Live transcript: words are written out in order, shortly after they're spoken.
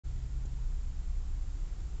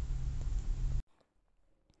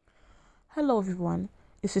Hello everyone,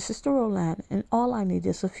 this is Sister Roland, and all I need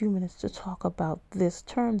is a few minutes to talk about this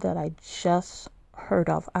term that I just heard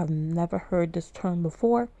of. I've never heard this term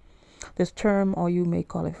before. This term, or you may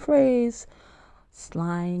call it phrase,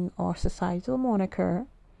 slang, or societal moniker,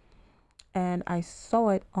 and I saw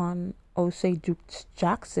it on Osei Duke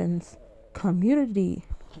Jackson's community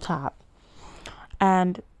tab,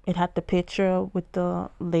 and it had the picture with the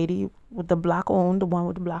lady with the black on, the one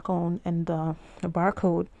with the black on, and the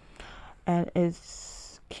barcode, and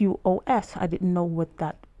it's QOS. I didn't know what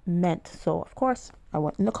that meant. So, of course, I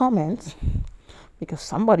went in the comments because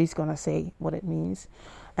somebody's going to say what it means,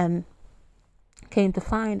 and came to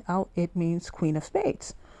find out it means Queen of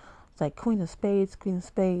Spades. It's like Queen of Spades, Queen of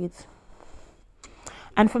Spades.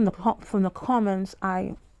 And from the comments,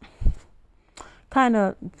 I kind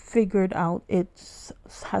of figured out it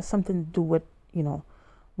has something to do with,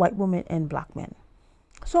 white women and black men.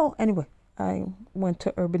 So, anyway, I went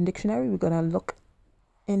to Urban Dictionary. We're going to look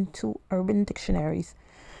into Urban Dictionary's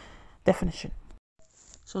definition.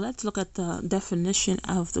 So let's look at the definition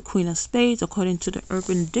of the Queen of Spades according to the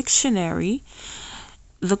Urban Dictionary.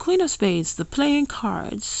 The Queen of Spades, the playing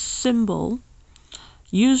cards symbol,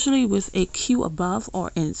 usually with a Q above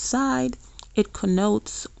or inside. It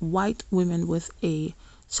connotes white women with a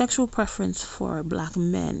sexual preference for black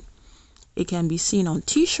men. It can be seen on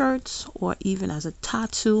t-shirts or even as a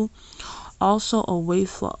tattoo. Also a way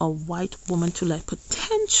for a white woman to let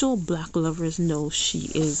potential black lovers know she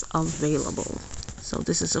is available. So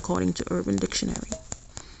this is according to Urban Dictionary.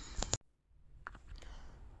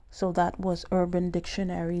 So that was Urban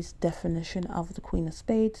Dictionary's definition of the Queen of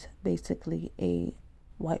Spades. Basically a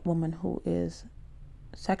white woman who is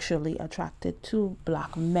sexually attracted to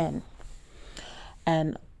black men.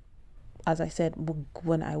 And as I said,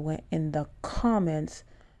 when I went in the comments,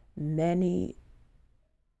 many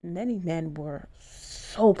men were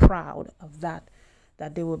so proud of that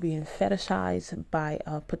they were being fetishized by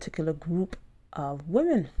a particular group of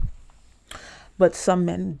women. But some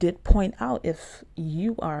men did point out, if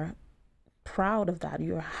you are proud of that,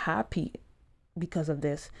 you're happy because of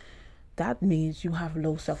this, that means you have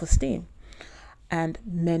low self-esteem. And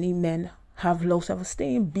many men have low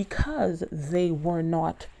self-esteem because they were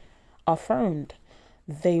not affirmed,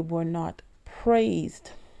 they were not praised.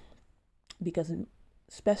 Because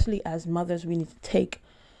especially as mothers, we need to take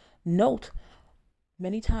note.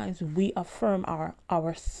 Many times we affirm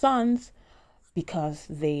our sons because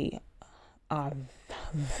they are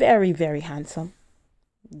very, very handsome.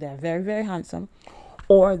 They're very, very handsome,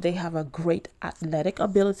 or they have a great athletic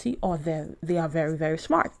ability, or they are very, very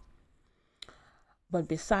smart. But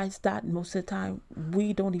besides that, most of the time,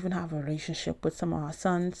 we don't even have a relationship with some of our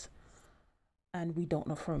sons, and we don't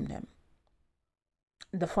affirm them.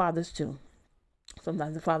 The fathers too.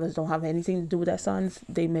 Sometimes the fathers don't have anything to do with their sons.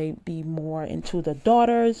 They may be more into the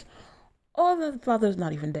daughters, or the father's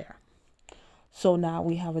not even there. So now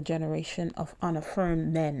we have a generation of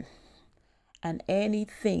unaffirmed men. And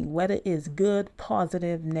anything, whether it's good,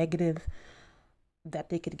 positive, negative, that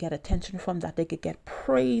they could get attention from, that they could get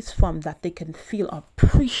praise from, that they can feel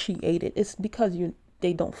appreciated, it's because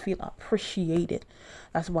they don't feel appreciated.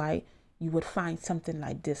 That's why you would find something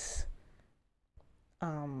like this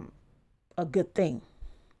a good thing,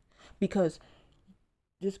 because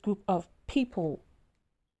this group of people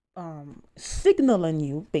signaling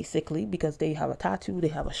you, basically, because they have a tattoo, they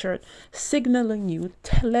have a shirt, signaling you,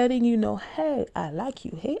 letting you know, hey, I like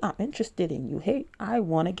you, hey, I'm interested in you, hey, I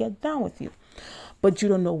want to get down with you. But you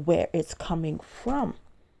don't know where it's coming from.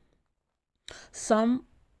 Some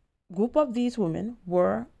group of these women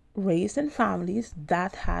were raised in families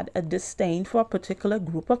that had a disdain for a particular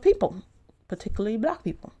group of people, particularly black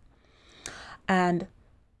people. And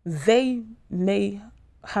they may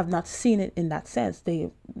have not seen it in that sense.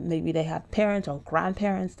 Maybe they had parents or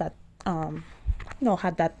grandparents that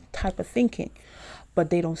had that type of thinking, but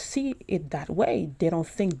they don't see it that way. They don't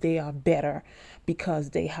think they are better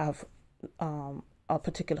because they have a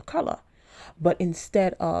particular color. But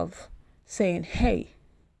instead of saying, hey,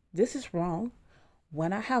 this is wrong,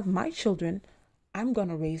 when I have my children, I'm going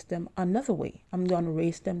to raise them another way. I'm going to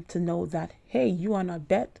raise them to know that, hey, you are not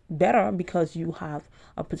better because you have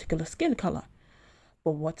a particular skin color.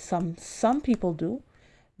 But what some people do,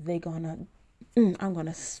 I'm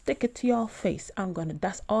gonna stick it to your face.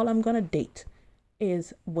 That's all I'm gonna date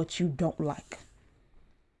is what you don't like.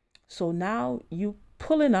 So now you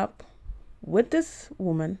pulling up with this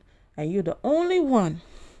woman, and you're the only one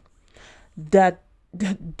that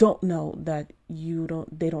don't know that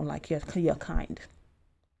they don't like your kind.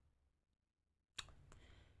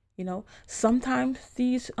 Sometimes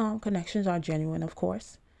these connections are genuine, of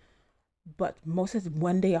course. But most of the,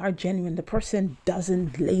 when they are genuine, the person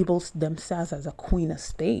doesn't label themselves as a queen of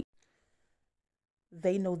spades.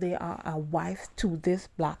 They know they are a wife to this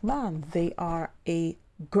black man. They are a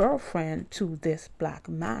girlfriend to this black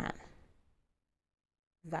man.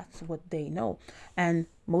 That's what they know. And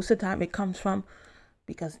most of the time it comes from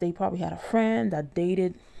because they probably had a friend that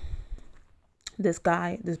dated this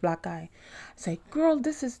guy, this black guy. Say, girl,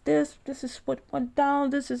 this is what went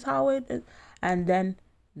down, this is how it is. And then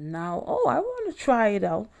now, oh, I want to try it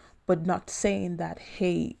out, but not saying that,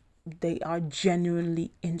 hey, they are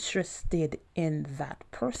genuinely interested in that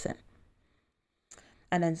person.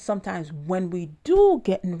 And then sometimes when we do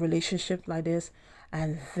get in a relationship like this,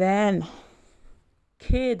 and then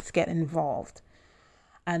kids get involved,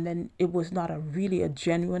 and then it was not a really a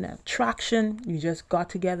genuine attraction, you just got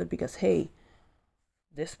together because, hey,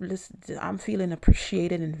 this I'm feeling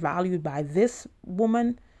appreciated and valued by this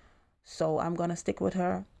woman, so I'm gonna stick with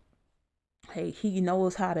her. Hey, he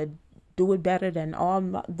knows how to do it better than all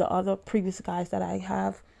the other previous guys that I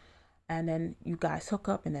have. And then you guys hook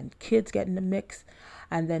up, and then kids get in the mix,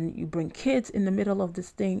 and then you bring kids in the middle of this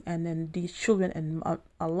thing, and then these children, and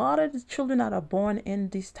a lot of the children that are born in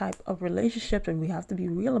these type of relationships, and we have to be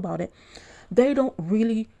real about it, they don't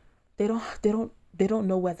really, they don't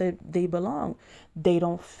know whether they belong. They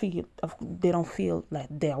don't feel like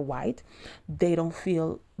they're white. They don't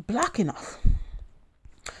feel black enough.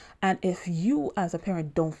 And if you as a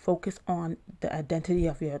parent don't focus on the identity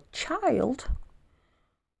of your child,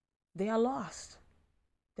 they are lost.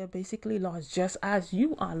 They're basically lost, just as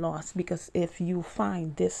you are lost, because if you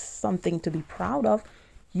find this something to be proud of,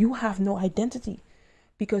 you have no identity,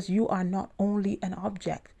 because you are not only an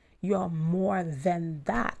object, you are more than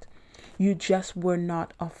that. You just were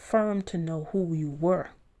not affirmed to know who you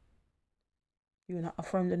were. You were not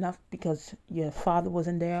affirmed enough because your father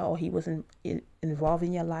wasn't there, or he wasn't involved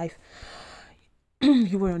in your life.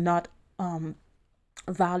 You were not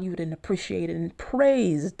valued and appreciated and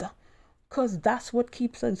praised, because that's what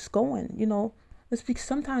keeps us going. It's because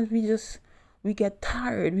sometimes we get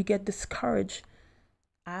tired, we get discouraged.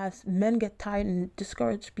 As men get tired and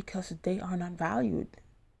discouraged because they are not valued,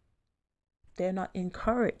 they're not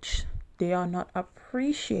encouraged, they are not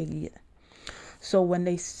appreciated. So when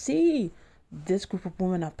they see this group of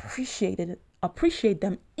women appreciate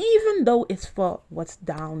them, even though it's for what's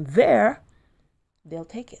down there, they'll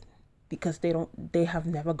take it, because they have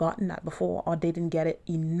never gotten that before, or they didn't get it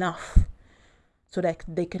enough, so that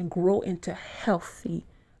they can grow into healthy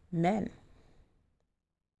men.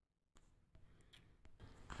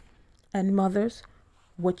 And mothers,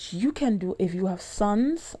 what you can do, if you have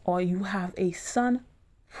sons or you have a son,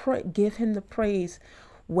 give him the praise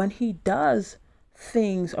when he does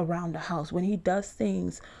things around the house, when he does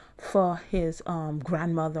things for his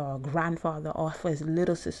grandmother or grandfather, or for his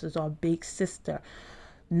little sisters or big sister.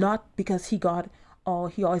 Not because he got, or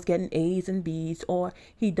he always getting A's and B's, or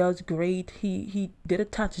he does great, he did a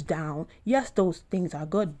touchdown. Yes, those things are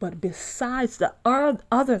good, but besides the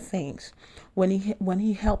other things, when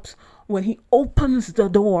he helps, when he opens the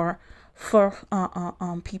door for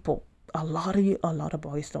people, a lot of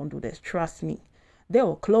boys don't do this. Trust me, they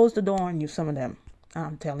will close the door on you. Some of them,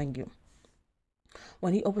 I'm telling you.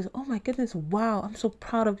 When he opens, oh my goodness, wow, I'm so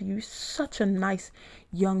proud of you. You're such a nice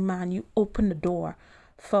young man. You open the door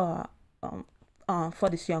for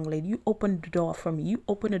this young lady. You open the door for me. You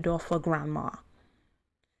open the door for grandma.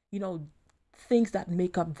 Things that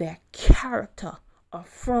make up their character,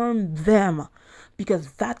 affirm them,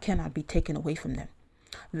 because that cannot be taken away from them.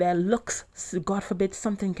 Their looks, God forbid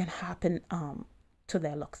something can happen to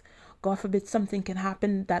their looks. God forbid something can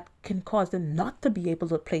happen that can cause them not to be able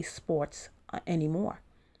to play sports anymore.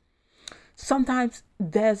 Sometimes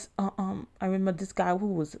there's I remember this guy who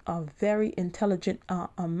was a very intelligent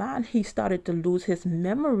a man. He started to lose his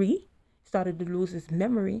memory.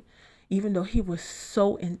 Even though he was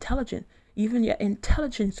so intelligent. Even your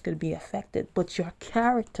intelligence could be affected, but your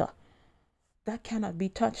character, that cannot be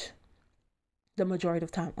touched the majority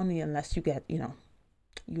of the time, only unless you get, you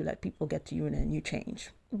let people get to you and then you change.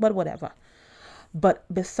 But whatever. But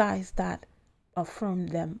besides that, affirm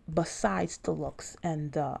them besides the looks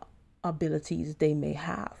and the abilities they may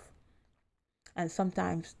have. And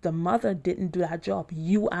sometimes the mother didn't do that job.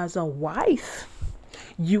 You as a wife,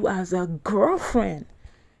 you as a girlfriend,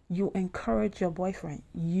 you encourage your boyfriend.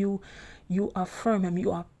 You affirm him.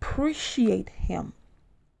 You appreciate him.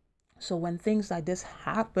 So when things like this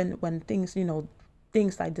happen, when things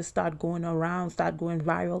like this start going around, start going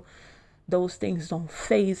viral, those things don't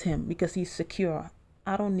faze him, because he's secure.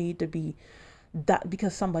 I don't need to be that,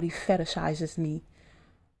 because somebody fetishizes me.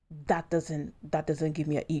 That doesn't give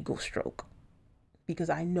me an ego stroke, because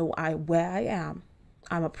I know where I am.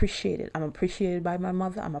 I'm appreciated. I'm appreciated by my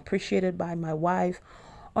mother. I'm appreciated by my wife,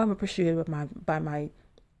 or I'm appreciated by my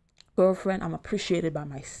girlfriend. I'm appreciated by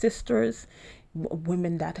my sisters,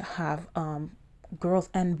 women that have girls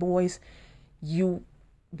and boys. You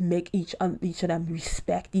make each of them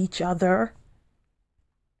respect each other.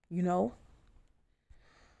 You know,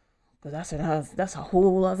 because that's a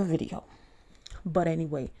whole other video. But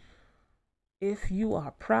anyway, if you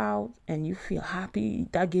are proud and you feel happy,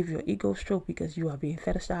 that gives your ego stroke because you are being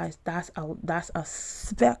fetishized. That's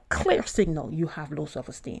a clear signal you have low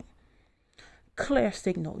self-esteem. Clear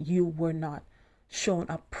signal you were not shown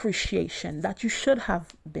appreciation that you should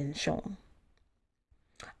have been shown,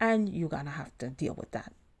 and you're gonna have to deal with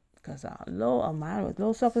that, because a man with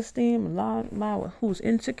low self-esteem, a man who's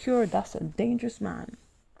insecure, that's a dangerous man.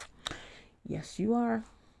 Yes, you are.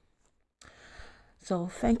 So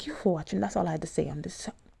thank you for watching. That's all I had to say on this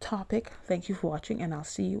topic. Thank you for watching, and I'll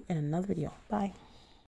see you in another video. Bye.